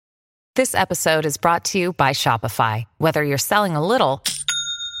This episode is brought to you by Shopify. Whether you're selling a little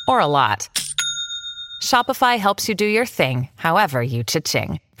or a lot, Shopify helps you do your thing, however you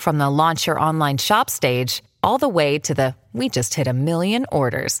cha-ching. From the launch your online shop stage, all the way to the we just hit 1 million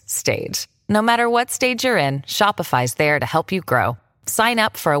orders stage. No matter what stage you're in, Shopify's there to help you grow. Sign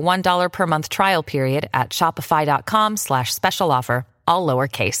up for a $1 per month trial period at shopify.com/special offer, all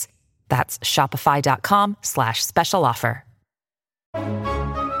lowercase. That's shopify.com/special offer.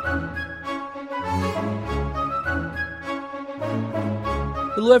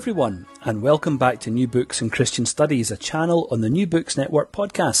 Hello everyone, and welcome back to New Books and Christian Studies, a channel on the New Books Network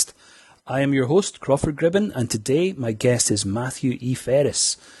podcast. I am your host, Crawford Gribben, and today my guest is Matthew E.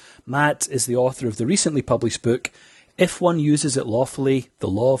 Ferris. Matt is the author of the recently published book, If One Uses It Lawfully, The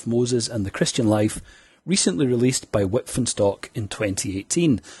Law of Moses and the Christian Life, recently released by Whitford in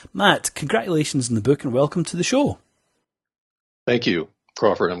 2018. Matt, congratulations on the book and welcome to the show. Thank you,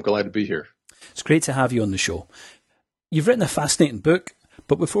 Crawford. I'm glad to be here. It's great to have you on the show. You've written a fascinating book,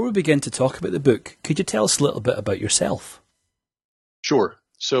 but before we begin to talk about the book, could you tell us a little bit about yourself? Sure.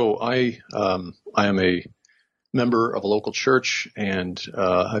 So I am a member of a local church, and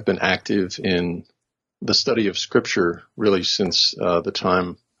I've been active in the study of Scripture really since the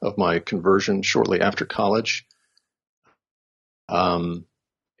time of my conversion shortly after college. And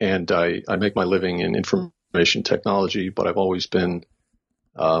I make my living in information technology, but I've always been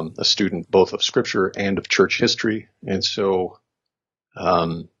a student both of Scripture and of church history. And so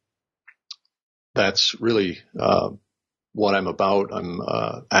that's really what I'm about. I'm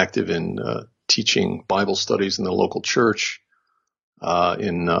active in teaching Bible studies in the local church,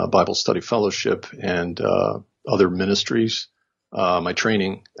 in Bible Study Fellowship, and other ministries. My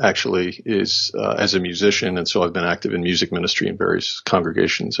training actually is as a musician, and so I've been active in music ministry in various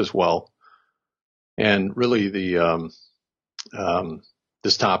congregations as well. And really,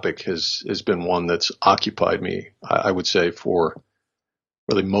 this topic has been one that's occupied me, I would say, for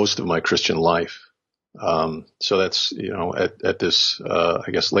really most of my Christian life. So that's, at this,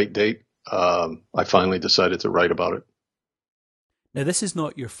 late date, I finally decided to write about it. Now, this is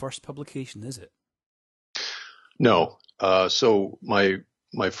not your first publication, is it? No. So my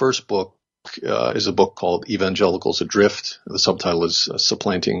first book is a book called Evangelicals Adrift. The subtitle is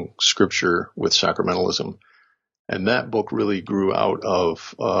Supplanting Scripture with Sacramentalism. And that book really grew out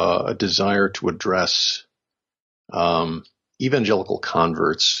of a desire to address evangelical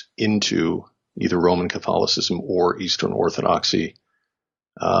converts into either Roman Catholicism or Eastern Orthodoxy.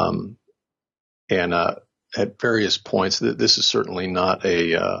 And at various points, this is certainly not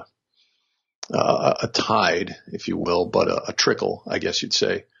a tide, if you will, but a trickle, I guess you'd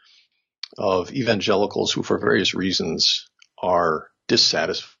say, of evangelicals who for various reasons are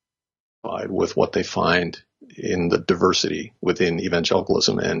dissatisfied with what they find in the diversity within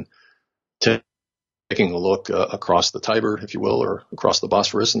evangelicalism, and taking a look across the Tiber, if you will, or across the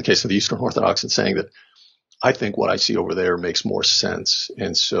Bosphorus in the case of the Eastern Orthodox, and saying that I think what I see over there makes more sense.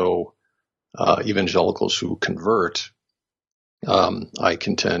 And so evangelicals who convert, I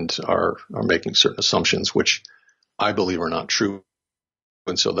contend, are making certain assumptions which I believe are not true.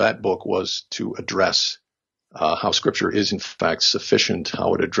 And so that book was to address how Scripture is in fact sufficient,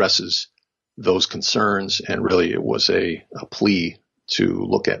 how it addresses those concerns, and really it was a plea to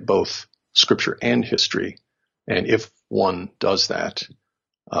look at both Scripture and history. And if one does that,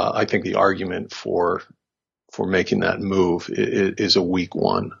 I think the argument for making that move is a weak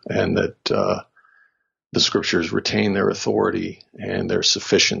one, and that the Scriptures retain their authority and their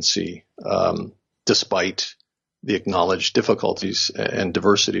sufficiency despite the acknowledged difficulties and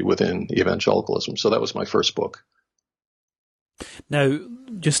diversity within evangelicalism. So that was my first book. Now,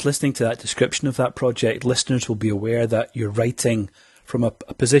 just listening to that description of that project, listeners will be aware that you're writing from a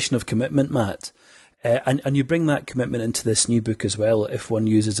position of commitment, Matt. And you bring that commitment into this new book as well, If One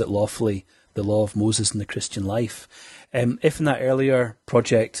Uses It Lawfully, The Law of Moses and the Christian Life. If in that earlier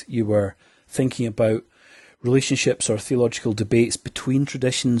project you were thinking about relationships or theological debates between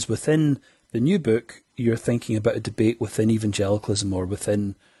traditions within the new book, you're thinking about a debate within evangelicalism or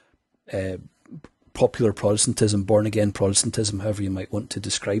within popular Protestantism, born-again Protestantism, however you might want to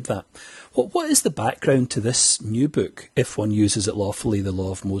describe that. What is the background to this new book, If One Uses It Lawfully, The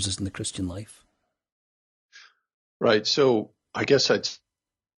Law of Moses and the Christian Life? Right. So I guess I'd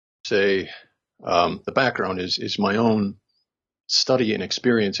say the background is my own study and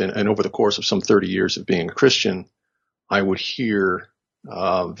experience. And over the course of some 30 years of being a Christian, I would hear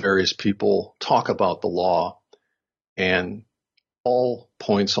various people talk about the law, and all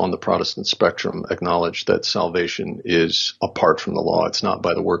points on the Protestant spectrum acknowledge that salvation is apart from the law. It's not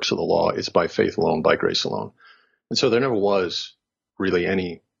by the works of the law. It's by faith alone, by grace alone. And so there never was really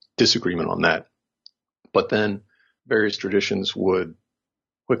any disagreement on that. But then various traditions would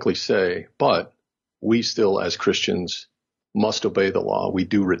quickly say, but we still as Christians must obey the law. We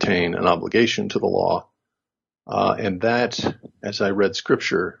do retain an obligation to the law. And that, as I read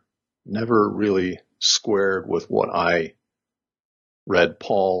scripture, never really squared with what I read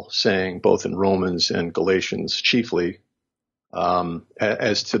Paul saying both in Romans and Galatians chiefly,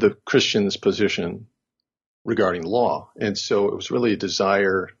 as to the Christian's position regarding law. And so it was really a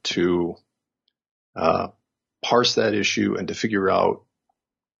desire to parse that issue and to figure out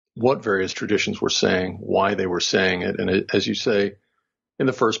what various traditions were saying, why they were saying it. And as you say in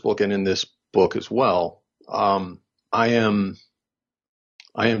the first book and in this book as well, I am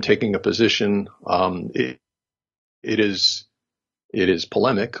taking a position. It is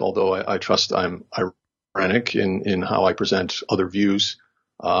polemic, although I trust I'm ironic in how I present other views.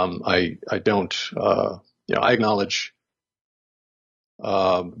 I don't, I acknowledge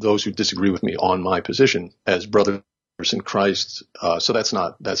those who disagree with me on my position as brothers in Christ. So that's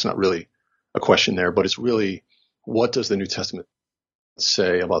not really a question there, but it's really, what does the New Testament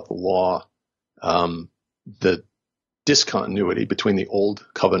say about the law? The discontinuity between the old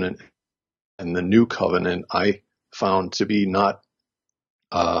covenant and the new covenant, I found to be not,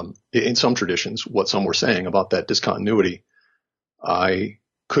 in some traditions, what some were saying about that discontinuity, I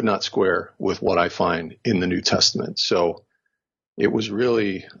could not square with what I find in the New Testament. So it was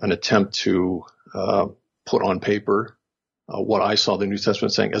really an attempt to put on paper what I saw the New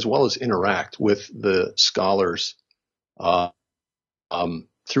Testament saying, as well as interact with the scholars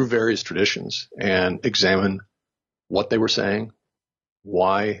through various traditions and examine what they were saying,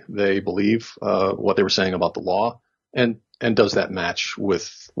 why they believe what they were saying about the law, and does that match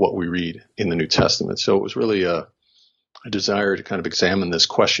with what we read in the New Testament. So it was really a desire to kind of examine this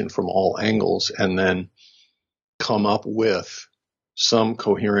question from all angles and then come up with some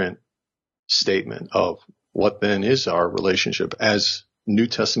coherent statement of what then is our relationship as New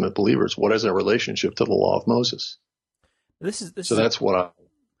Testament believers. What is our relationship to the law of Moses? That's what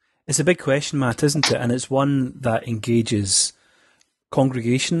it's a big question, Matt, isn't it? And it's one that engages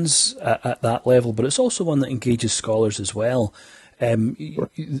congregations at that level, but it's also one that engages scholars as well.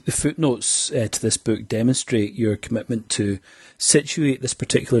 The footnotes to this book demonstrate your commitment to situate this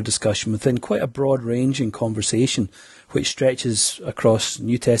particular discussion within quite a broad-ranging conversation, which stretches across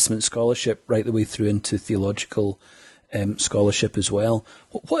New Testament scholarship right the way through into theological scholarship as well.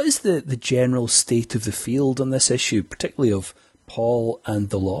 What is the general state of the field on this issue, particularly of Paul and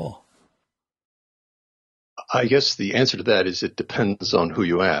the law? I guess the answer to that is it depends on who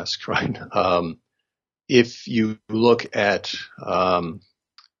you ask, right? If you look at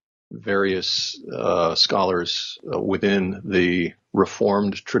various scholars within the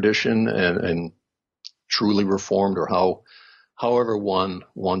Reformed tradition and truly Reformed, or however one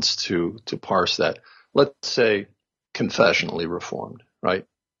wants to parse that, let's say confessionally Reformed, right?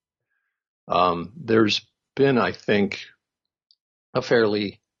 There's been, I think, a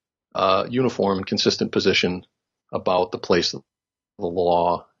fairly uniform and consistent position about the place of the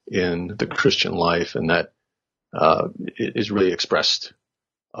law in the Christian life, and that is really expressed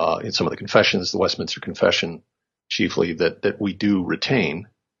in some of the confessions, the Westminster Confession chiefly, that we do retain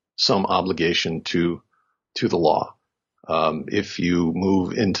some obligation to the law. If you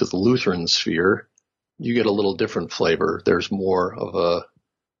move into the Lutheran sphere, you get a little different flavor. There's more of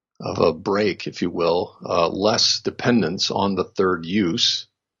a break, if you will, less dependence on the third use.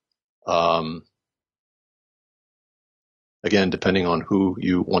 Again, depending on who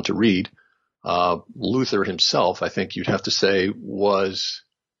you want to read, Luther himself, I think you'd have to say, was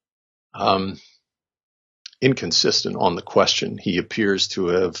inconsistent on the question. He appears to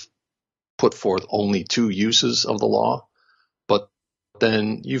have put forth only two uses of the law, but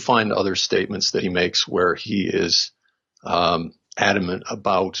then you find other statements that he makes where he is adamant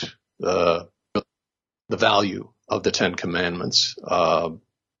about the value of the Ten Commandments.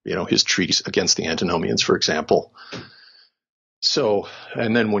 His treatise against the Antinomians, for example. So,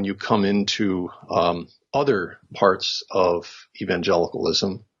 and then when you come into other parts of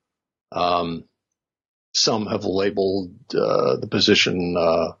evangelicalism, some have labeled the position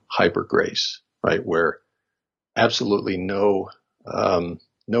hyper grace, right, where absolutely no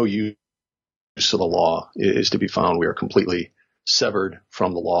use of the law is to be found. We are completely severed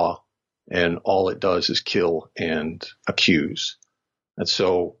from the law, and all it does is kill and accuse. And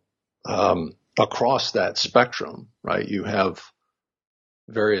so across that spectrum, right, you have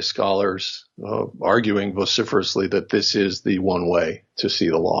various scholars arguing vociferously that this is the one way to see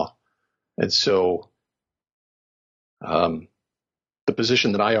the law. And so the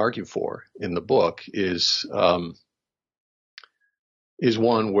position that I argue for in the book is is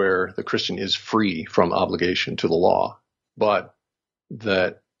one where the Christian is free from obligation to the law, but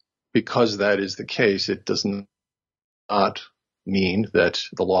that because that is the case, it does not mean that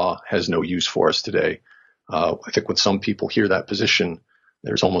the law has no use for us today. I think when some people hear that position,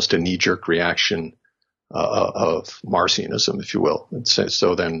 there's almost a knee-jerk reaction of Marcionism, if you will. And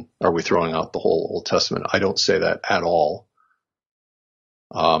so then are we throwing out the whole Old Testament? I don't say that at all.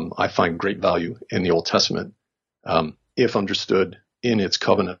 I find great value in the Old Testament if understood in its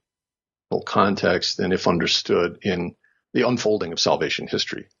covenantal context and if understood in the unfolding of salvation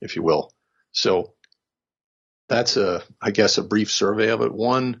history, if you will. So that's I guess, a brief survey of it.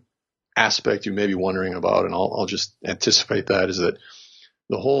 One aspect you may be wondering about, and I'll just anticipate that, is that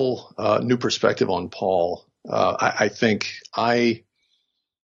the whole new perspective on Paul, I think I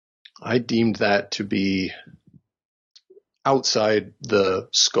deemed that to be outside the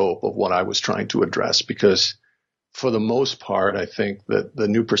scope of what I was trying to address, because for the most part, I think that the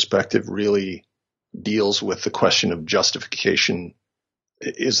new perspective really deals with the question of justification.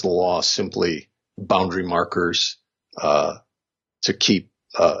 Is the law simply boundary markers to keep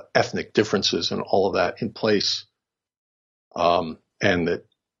ethnic differences and all of that in place? And that,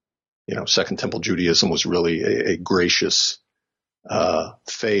 Second Temple Judaism was really a gracious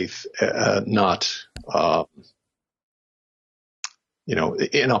faith, not,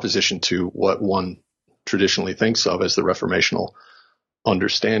 in opposition to what one traditionally thinks of as the reformational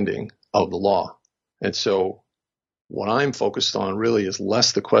understanding of the law. And so what I'm focused on really is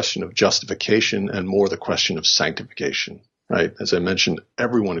less the question of justification and more the question of sanctification, right? As I mentioned,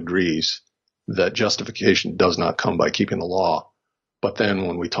 everyone agrees that justification does not come by keeping the law. But then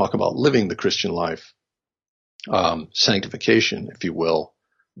when we talk about living the Christian life, sanctification, if you will,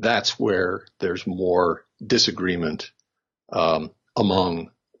 that's where there's more disagreement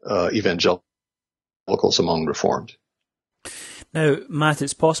among evangelicals, among Reformed. Now, Matt,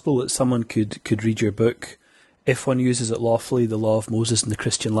 it's possible that someone could read your book, If One Uses It Lawfully, The Law of Moses in the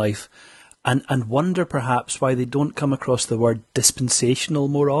Christian Life, and wonder perhaps why they don't come across the word dispensational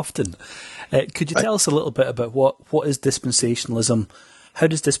more often. Could you tell us a little bit about what is dispensationalism? How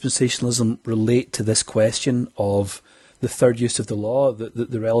does dispensationalism relate to this question of the third use of the law,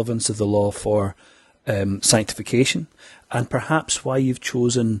 the relevance of the law for sanctification, and perhaps why you've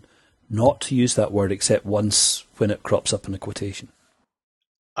chosen not to use that word except once when it crops up in a quotation?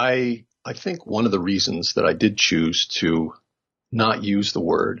 I think one of the reasons that I did choose to not use the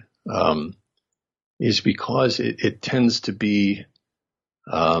word is because it tends to be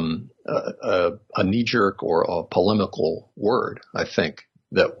a knee-jerk or a polemical word. I think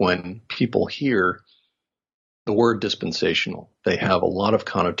that when people hear the word dispensational, they have a lot of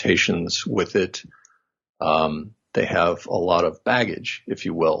connotations with it. They have a lot of baggage, if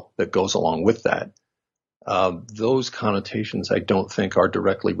you will, that goes along with that. Those connotations I don't think are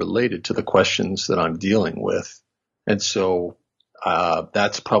directly related to the questions that I'm dealing with. And so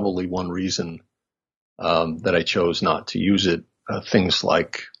that's probably one reason that I chose not to use it. Things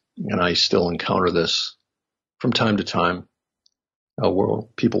like, and I still encounter this from time to time, where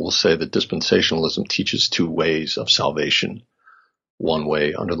people will say that dispensationalism teaches two ways of salvation, one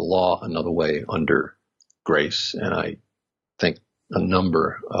way under the law, another way under grace. And I think a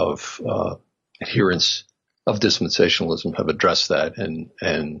number of adherents of dispensationalism have addressed that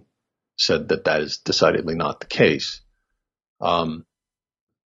and said that that is decidedly not the case. I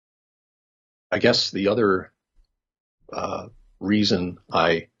guess the other reason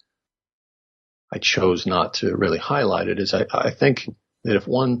I chose not to really highlight it is I think that if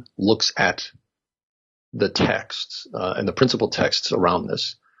one looks at the texts and the principal texts around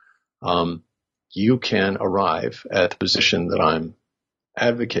this, you can arrive at the position that I'm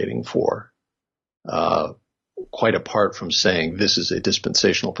advocating for, quite apart from saying this is a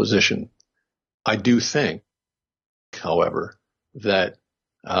dispensational position. I do think, however, that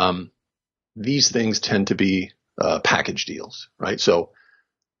these things tend to be package deals, right? So,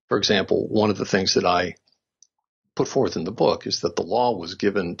 for example, one of the things that I put forth in the book is that the law was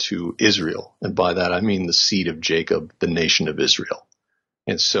given to Israel. And by that, I mean the seed of Jacob, the nation of Israel.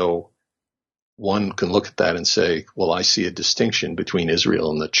 And so one can look at that and say, well, I see a distinction between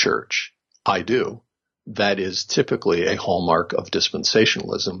Israel and the church. I do. That is typically a hallmark of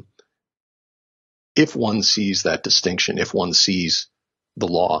dispensationalism. If one sees that distinction, if one sees the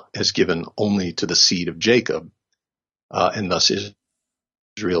law as given only to the seed of Jacob, and thus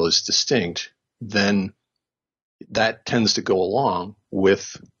Israel is distinct, then that tends to go along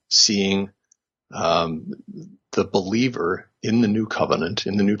with seeing the believer in the new covenant,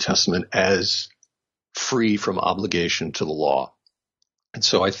 in the New Testament, as free from obligation to the law. And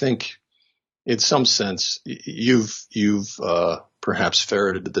so I think in some sense, you've perhaps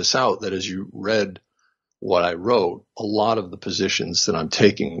ferreted this out, that as you read what I wrote, a lot of the positions that I'm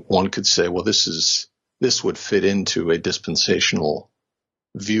taking, one could say, well, this would fit into a dispensational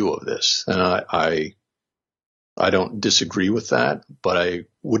view of this. And I don't disagree with that, but I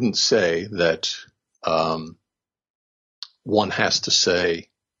wouldn't say that one has to say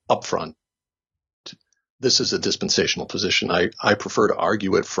upfront, this is a dispensational position. I prefer to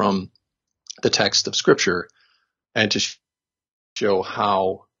argue it from the text of Scripture and to show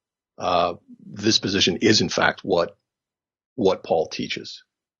how this position is, in fact, what Paul teaches.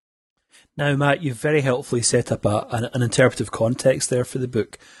 Now, Matt, you've very helpfully set up an interpretive context there for the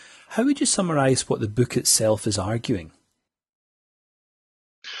book. How would you summarize what the book itself is arguing?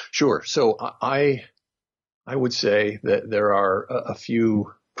 Sure. So I would say that there are a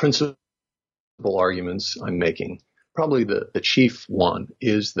few principal arguments I'm making. Probably the chief one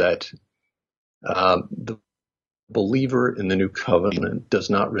is that the believer in the new covenant does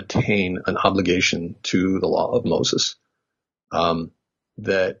not retain an obligation to the law of Moses.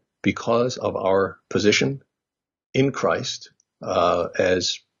 That because of our position in Christ,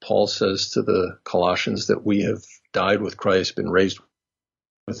 as Paul says to the Colossians, that we have died with Christ, been raised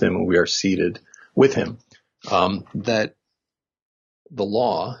with him, and we are seated with him, that the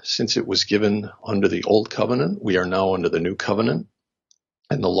law, since it was given under the old covenant, we are now under the new covenant.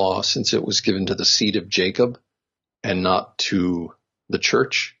 And the law, since it was given to the seed of Jacob and not to the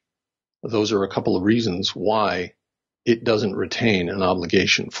church, those are a couple of reasons why it doesn't retain an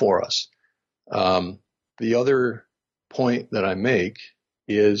obligation for us. The other point that I make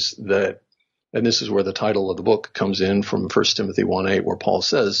is that, and this is where the title of the book comes in from 1 Timothy 1:8, where Paul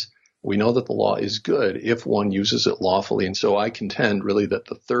says, we know that the law is good if one uses it lawfully. And so I contend really that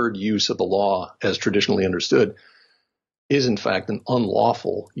the third use of the law, as traditionally understood, is in fact an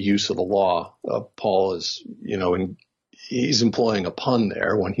unlawful use of the law. Paul is, he's employing a pun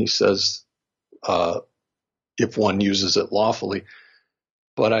there when he says, if one uses it lawfully.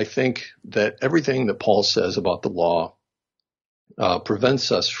 But I think that everything that Paul says about the law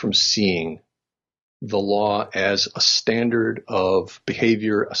prevents us from seeing the law as a standard of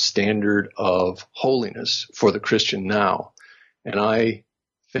behavior, a standard of holiness for the Christian now. And I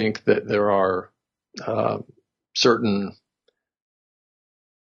think that there are certain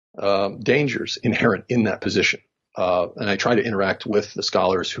dangers inherent in that position. And I try to interact with the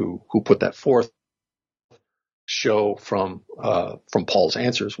scholars who put that forth, show from Paul's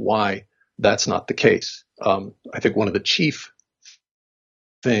answers why that's not the case. I think one of the chief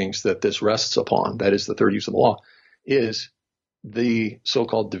things that this rests upon, that is the third use of the law, is the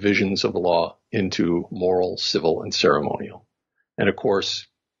so-called divisions of the law into moral, civil, and ceremonial. And of course,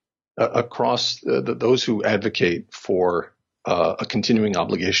 across those who advocate for a continuing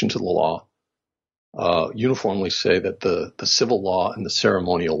obligation to the law uniformly say that the civil law and the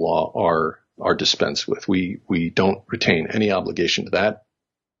ceremonial law are dispensed with. We don't retain any obligation to that.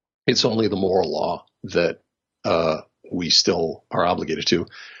 It's only the moral law that we still are obligated to.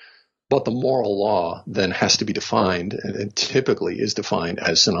 But the moral law then has to be defined, and typically is defined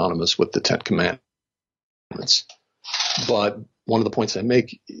as synonymous with the Ten Commandments. But one of the points I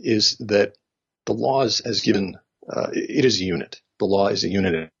make is that the law is as given, it is a unit. The law is a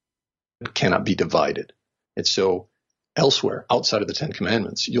unit and it cannot be divided. And so elsewhere, outside of the Ten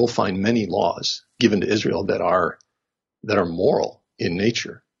Commandments, you'll find many laws given to Israel that are moral in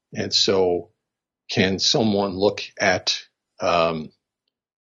nature. And so can someone look at some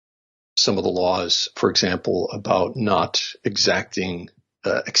of the laws, for example, about not exacting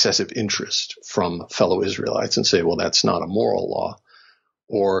excessive interest from fellow Israelites and say, well, that's not a moral law?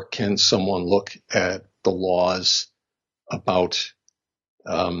 Or can someone look at the laws about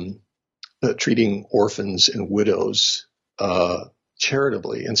treating orphans and widows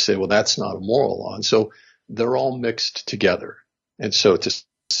charitably and say, well, that's not a moral law? And so they're all mixed together. And so to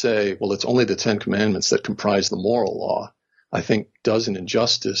say, well, it's only the Ten Commandments that comprise the moral law, I think does an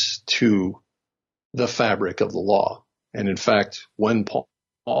injustice to the fabric of the law. And in fact, when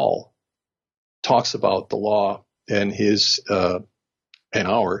Paul talks about the law and his and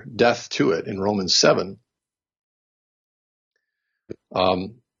our death to it in Romans 7,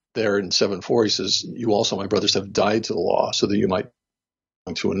 there in 7:4, he says, you also, my brothers, have died to the law so that you might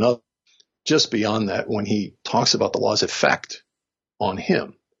belong to another. Just beyond that, when he talks about the law's effect on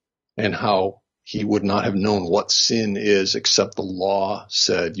him and how he would not have known what sin is except the law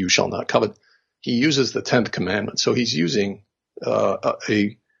said, you shall not covet, he uses the 10th commandment. So he's using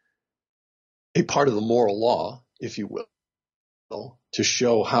a part of the moral law, if you will, to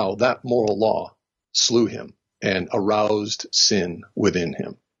show how that moral law slew him and aroused sin within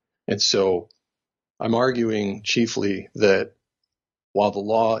him. And so I'm arguing chiefly that while the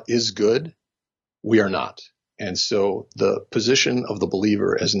law is good, we are not. And so the position of the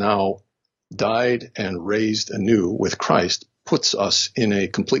believer as now died and raised anew with Christ puts us in a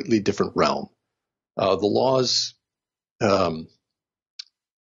completely different realm. The law's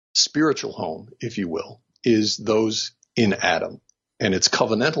spiritual home, if you will, is those in Adam, and its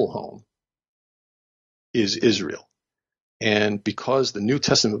covenantal home is Israel. And because the New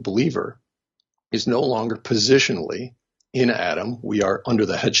Testament believer is no longer positionally in Adam, we are under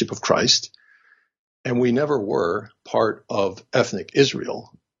the headship of Christ, and we never were part of ethnic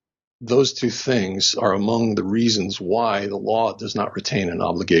Israel. Those two things are among the reasons why the law does not retain an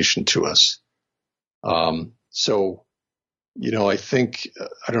obligation to us. So, I think,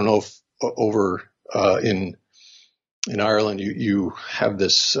 I don't know if over in Ireland you have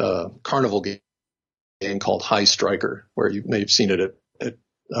this carnival game called High Striker, where you may have seen it at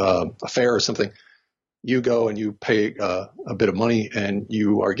a fair or something. You go and you pay a bit of money, and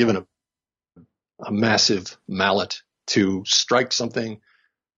you are given a massive mallet to strike something.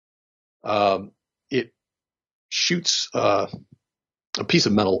 It shoots a piece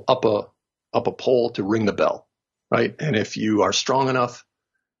of metal up a pole to ring the bell, right? And if you are strong enough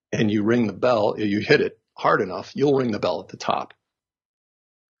and you ring the bell, you hit it hard enough, you'll ring the bell at the top,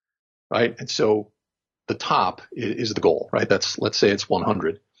 right? And so the top is the goal, right? Let's say it's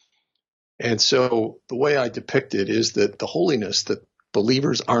 100. And so the way I depict it is that the holiness that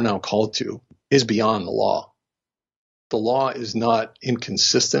believers are now called to is beyond the law. The law is not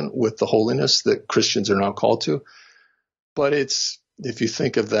inconsistent with the holiness that Christians are now called to, but if you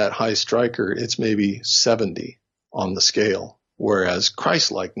think of that high striker, it's maybe 70 on the scale, whereas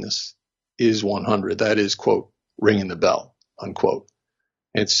Christ-likeness is 100. That is, quote, ringing the bell, unquote.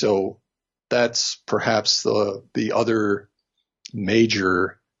 And so that's perhaps the other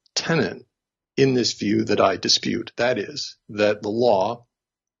major tenet in this view that I dispute. That is, that the law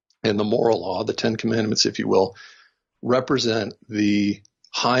and the moral law, the Ten Commandments, if you will, represent the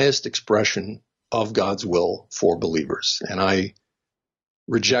highest expression of God's will for believers. And I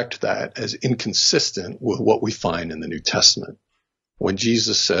reject that as inconsistent with what we find in the New Testament. When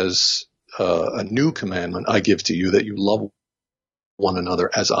Jesus says, a new commandment I give to you, that you love one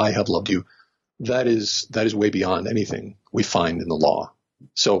another as I have loved you, that is way beyond anything we find in the law.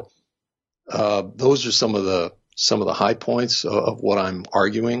 So those are some of the high points of what I'm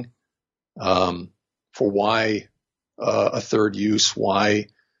arguing for why a third use, why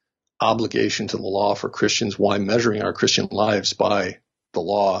obligation to the law for Christians, why measuring our Christian lives by the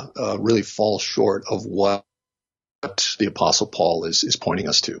law really falls short of what the Apostle Paul is pointing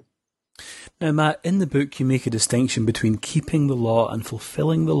us to. Now, Matt, in the book you make a distinction between keeping the law and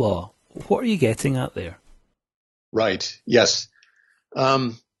fulfilling the law. What are you getting at there? Right. Yes.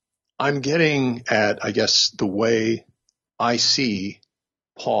 I'm getting at, I guess, the way I see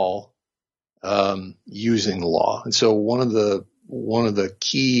Paul using the law. And so one of the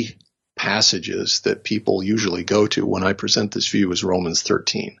key passages that people usually go to when I present this view is Romans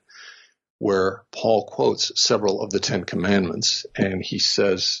 13, where Paul quotes several of the Ten Commandments, and he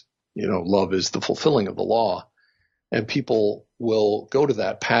says, love is the fulfilling of the law. And people will go to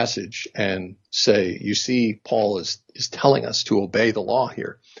that passage and say, you see, Paul is telling us to obey the law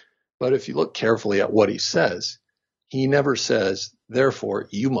here. But if you look carefully at what he says, he never says, therefore,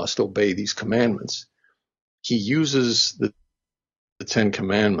 you must obey these commandments. He uses the Ten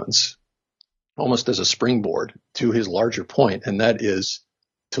Commandments almost as a springboard to his larger point, and that is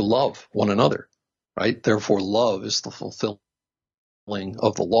to love one another, right? Therefore, love is the fulfilling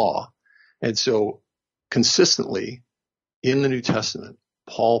of the law. And so consistently in the New Testament,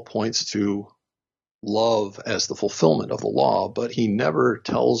 Paul points to love as the fulfillment of the law, but he never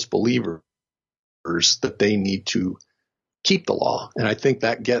tells believers that they need to keep the law. And I think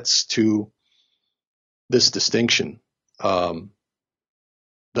that gets to this distinction,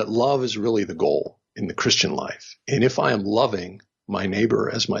 that love is really the goal in the Christian life. And if I am loving my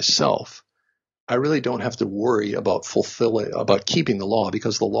neighbor as myself, I really don't have to worry about keeping the law,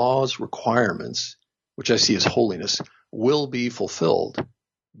 because the law's requirements, which I see as holiness, will be fulfilled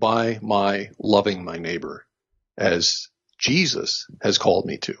by my loving my neighbor as Jesus has called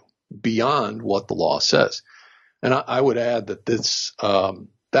me to, beyond what the law says. And I would add that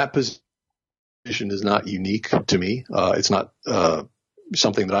that position is not unique to me. It's not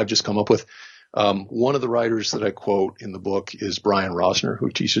something that I've just come up with. One of the writers that I quote in the book is Brian Rosner, who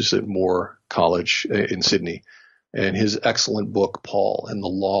teaches at Moore College in Sydney. And his excellent book, Paul and the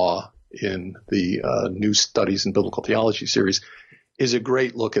Law, in the New Studies in Biblical Theology series, is a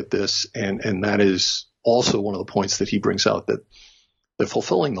great look at this. And that is also one of the points that he brings out, that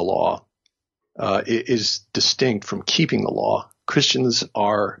fulfilling the law is distinct from keeping the law. Christians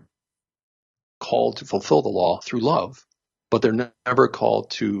are called to fulfill the law through love, but they're never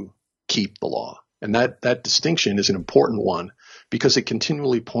called to keep the law. And that distinction is an important one because it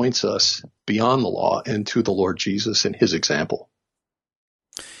continually points us beyond the law and to the Lord Jesus and his example.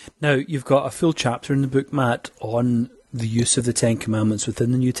 Now, you've got a full chapter in the book, Matt, on the use of the Ten Commandments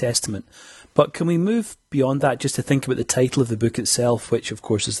within the New Testament. But can we move beyond that just to think about the title of the book itself, which, of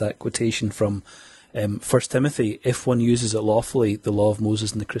course, is that quotation from 1 Timothy, if one uses it lawfully, the law of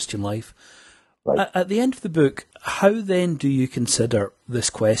Moses in the Christian life. Right. At the end of the book, how then do you consider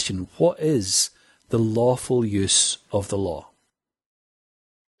this question? What is the lawful use of the law?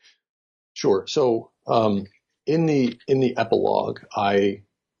 Sure. So in the epilogue, I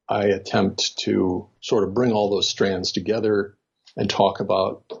attempt to sort of bring all those strands together and talk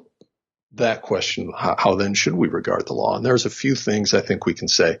about that question. How then should we regard the law? And there's a few things I think we can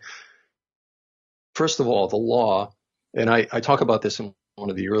say. First of all, the law, and I talk about this in one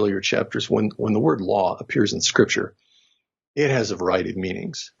of the earlier chapters, when the word law appears in Scripture, it has a variety of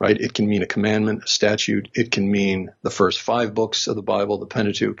meanings, right? It can mean a commandment, a statute. It can mean the first 5 books of the Bible, the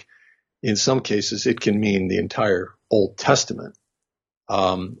Pentateuch. In some cases, it can mean the entire Old Testament.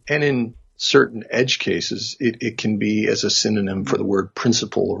 And in certain edge cases, it can be as a synonym for the word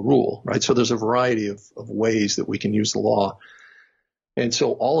principle or rule, right? So there's a variety of ways that we can use the law. And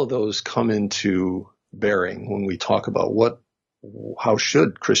so all of those come into bearing when we talk about how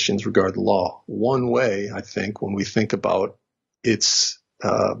should Christians regard the law. One way, I think, when we think about its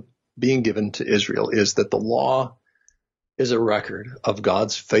being given to Israel is that the law is a record of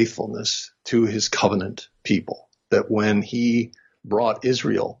God's faithfulness to his covenant people, that when he brought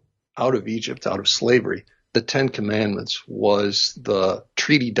Israel out of Egypt, out of slavery, the 10 Commandments was the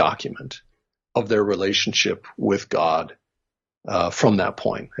treaty document of their relationship with God from that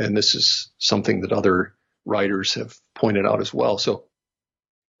point. And this is something that other writers have pointed out as well. So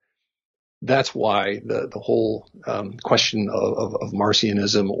that's why the whole question of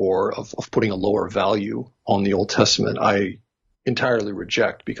Marcionism or of putting a lower value on the Old Testament, I entirely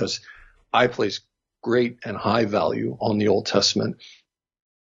reject, because I place great and high value on the Old Testament.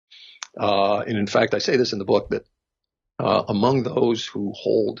 And in fact, I say this in the book, that among those who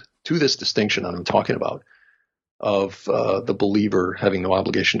hold to this distinction that I'm talking about of the believer having no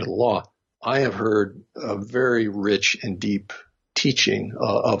obligation to the law, I have heard a very rich and deep teaching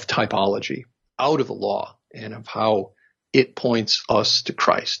of typology out of the law and of how it points us to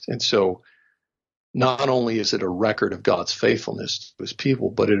Christ. And so not only is it a record of God's faithfulness to his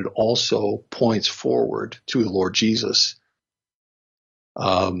people, but it also points forward to the Lord Jesus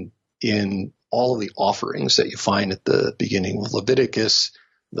in all of the offerings that you find at the beginning of Leviticus,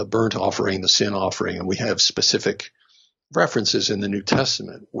 the burnt offering, the sin offering, and we have specific references in the New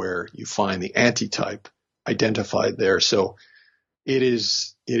Testament where you find the antitype identified there. So it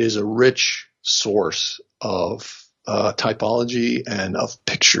is a rich source of typology and of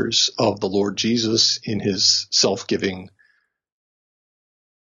pictures of the Lord Jesus in his self-giving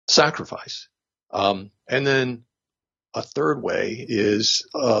sacrifice. And then a third way is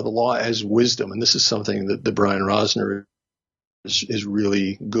the law as wisdom. And this is something that Brian Rosner is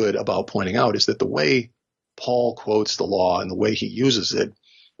really good about pointing out, is that the way Paul quotes the law and the way he uses it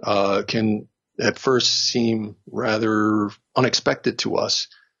can at first seem rather unexpected to us.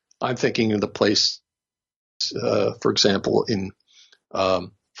 I'm thinking of the place, for example, in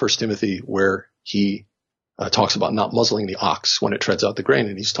 1 Timothy, where he talks about not muzzling the ox when it treads out the grain,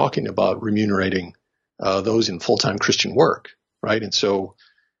 and he's talking about remunerating those in full-time Christian work, right? And so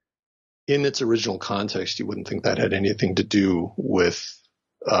in its original context, you wouldn't think that had anything to do with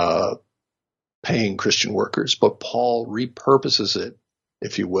paying Christian workers, but Paul repurposes it,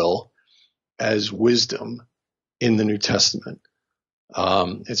 if you will, as wisdom in the New Testament.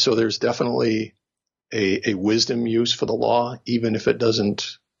 And so there's definitely a wisdom use for the law, even if it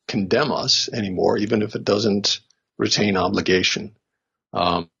doesn't condemn us anymore, even if it doesn't retain obligation.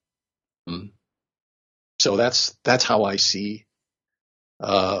 So that's how I see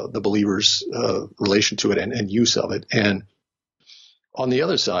the believer's relation to it and use of it. And on the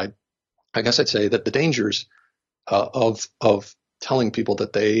other side, I guess I'd say that the dangers of telling people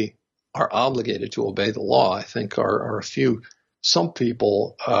that they are obligated to obey the law, I think, are a few. Some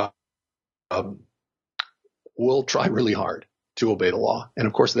people will try really hard to obey the law, and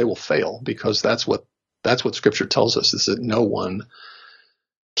of course they will fail, because that's what Scripture tells us, is that no one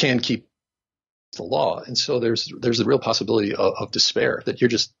can keep the law. And so there's the real possibility of despair,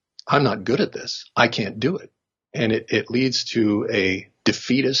 that I'm not good at this, I can't do it, and it leads to a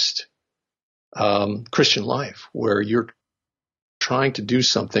defeatist Christian life where you're trying to do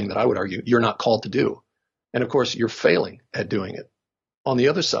something that I would argue you're not called to do. And of course, you're failing at doing it. On the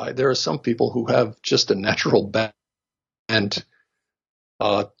other side, there are some people who have just a natural bent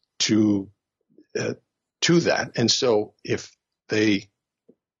to that. And so if they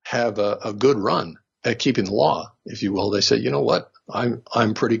have a good run at keeping the law, if you will, they say, you know what,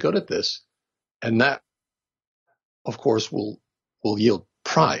 I'm pretty good at this. And that, of course, will yield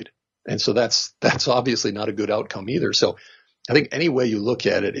pride. And so that's obviously not a good outcome either. So I think any way you look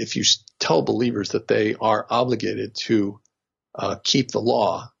at it, if you tell believers that they are obligated to keep the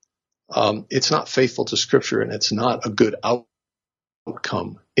law, it's not faithful to Scripture, and it's not a good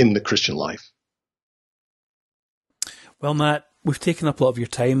outcome in the Christian life. Well, Matt, we've taken up a lot of your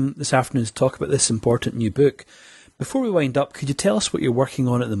time this afternoon to talk about this important new book. Before we wind up, could you tell us what you're working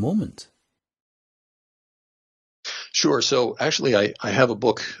on at the moment? Sure. So actually, I have a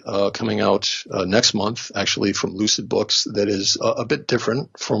book coming out next month, actually from Lucid Books, that is a bit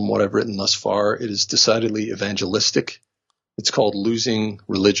different from what I've written thus far. It is decidedly evangelistic. It's called Losing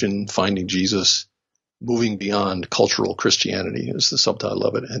Religion, Finding Jesus, Moving Beyond Cultural Christianity is the subtitle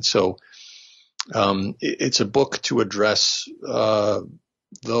of it. And so it's a book to address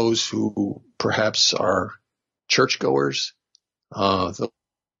those who perhaps are churchgoers,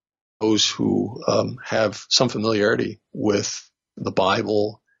 those who have some familiarity with the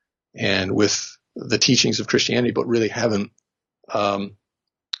Bible and with the teachings of Christianity, but really haven't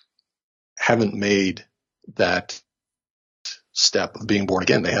made that step of being born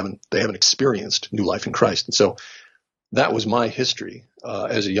again. They haven't experienced new life in Christ. And so that was my history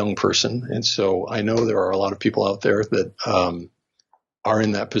as a young person. And so I know there are a lot of people out there that are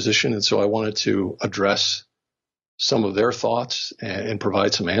in that position. And so I wanted to address some of their thoughts and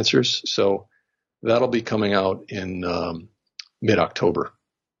provide some answers. So that'll be coming out in mid-October.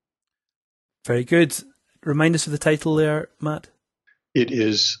 Very good. Remind us of the title there, Matt. It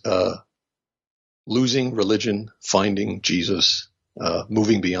is Losing Religion, Finding Jesus,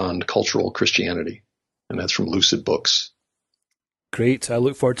 Moving Beyond Cultural Christianity. And that's from Lucid Books. Great. I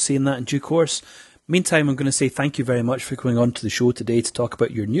look forward to seeing that in due course. Meantime, I'm going to say thank you very much for coming on to the show today to talk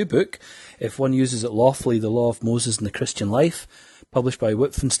about your new book, If One Uses It Lawfully, The Law of Moses in the Christian Life, published by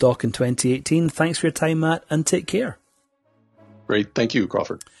Whitford in 2018. Thanks for your time, Matt, and take care. Great. Thank you,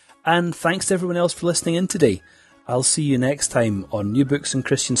 Crawford. And thanks to everyone else for listening in today. I'll see you next time on New Books in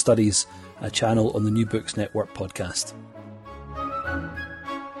Christian Studies, a channel on the New Books Network podcast.